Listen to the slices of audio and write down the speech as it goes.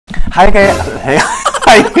Hi guys. Hey,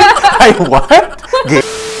 hi, what?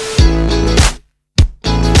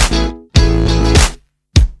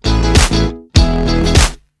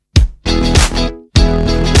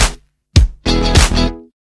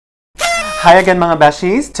 Hi again mga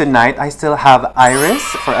Beshies. Tonight I still have Iris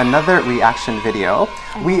for another reaction video.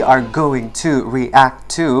 We are going to react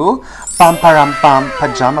to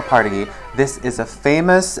Pajama Party. This is a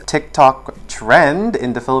famous TikTok trend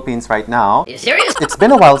in the Philippines right now. Are you serious? It's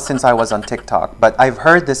been a while since I was on TikTok, but I've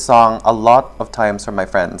heard this song a lot of times from my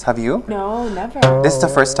friends. Have you? No, never. This is the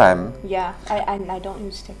first time. Yeah, I don't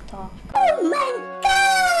use TikTok. Oh my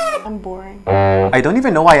god! I'm boring. I don't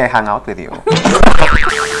even know why I hang out with you.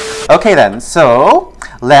 Okay then, so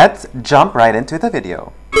let's jump right into the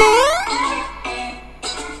video.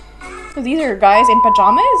 So these are guys in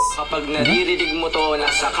pajamas? Kapag naririnig mo to,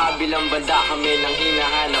 nasa kabilang banda kami nang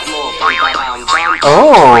hinahanap mo.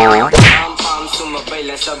 Oh! Pam-pam, sumabay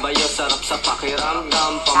lang sabayo, sarap sa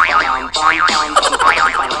pakiramdam. Pam-pam-pam,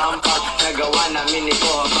 nagawa namin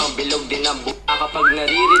ito habang bilog din ang buka. Kapag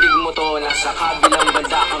naririnig mo to, nasa kabilang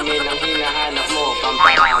banda kami nang hinahanap mo.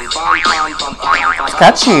 Pam-pam-pam,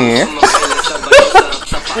 Catchy!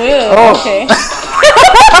 Ew, okay.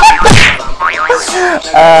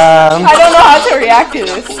 I don't know how to react to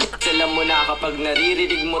this. Alam mo na kapag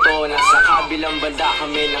naririnig mo to, nasa kabilang banda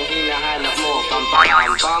kami nang hinahanap mo.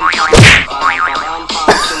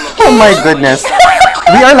 Oh my goodness!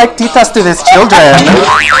 We are like titas to these children!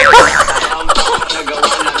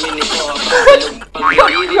 Put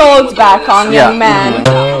clothes back on, young man.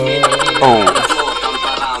 Oh.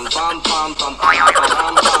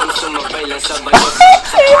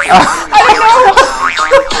 I don't know.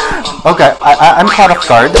 Okay, I'm caught off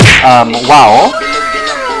guard. Wow.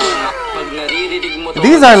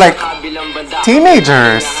 These are like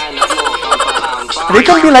teenagers. They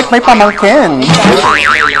can be like my pamangkin.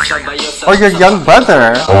 Or your young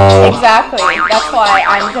brother. Exactly. That's why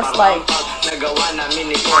I'm just like...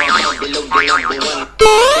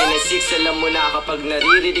 Alam mo na kapag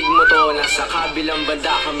naririnig mo to, nasa kabilang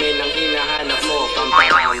banda kami nang hinahanap mo.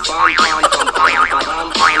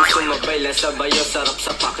 Sumabay lang sabayo, sarap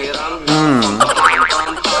sa pakiramdam.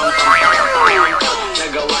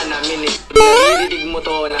 Nagawa namin ito. Naririnig mo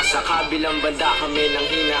to, nasa kabilang banda kami nang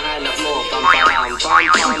hinahanap mo.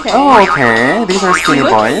 Oh, okay. These are skinny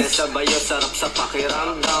boys. Sabayo, sarap sa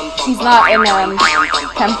pakiramdam. He's not in a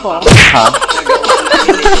temple. Huh?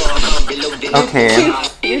 Okay.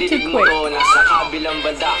 You're too quick.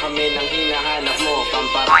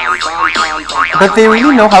 But they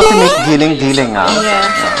really know how to make giling-giling, ah. Yeah.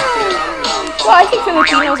 Well, I think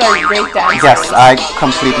Filipinos are great dancers. Yes, I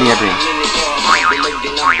completely agree.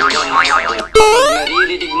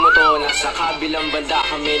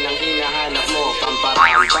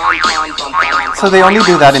 So they only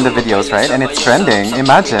do that in the videos, right? And it's trending.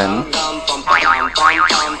 Imagine.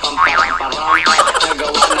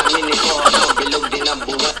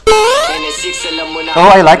 Oh,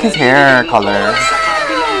 I like his hair color.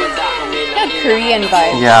 Got Korean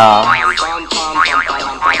vibe. Yeah.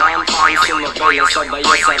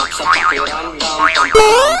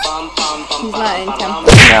 He's not in tempo.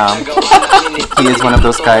 Yeah. He is one of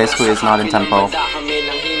those guys who is not in tempo.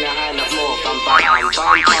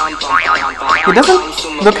 He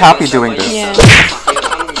doesn't look happy doing this. Yeah.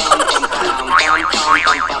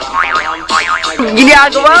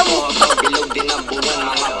 Ginagawa mo!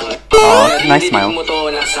 Oh, nice smile. It's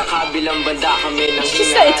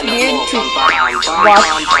just that it's weird to watch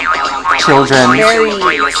Children,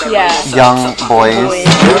 young boys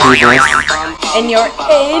do this. in your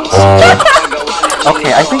age.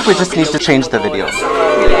 Okay, I think we just need to change the video.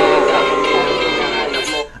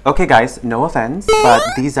 Okay guys, no offense, but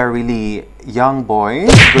these are really young boys,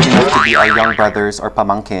 good enough to be our young brothers or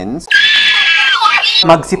pamangkins.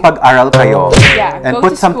 Magsipag-aral kayo Yeah, and go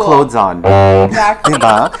put to some school. clothes on. Exactly.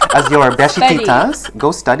 Diba? As your beshi Study. titas, go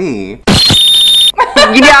study.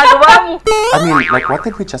 Ginagawa mo! I mean, like, what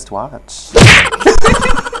did we just watch?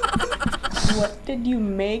 What did you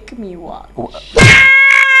make me watch?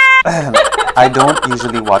 I don't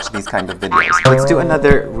usually watch these kind of videos. Let's do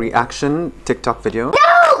another reaction TikTok video.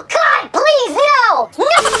 No! God, please, no!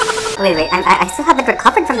 No! Wait, I still haven't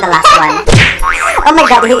recovered from the last one. Oh my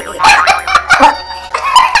god,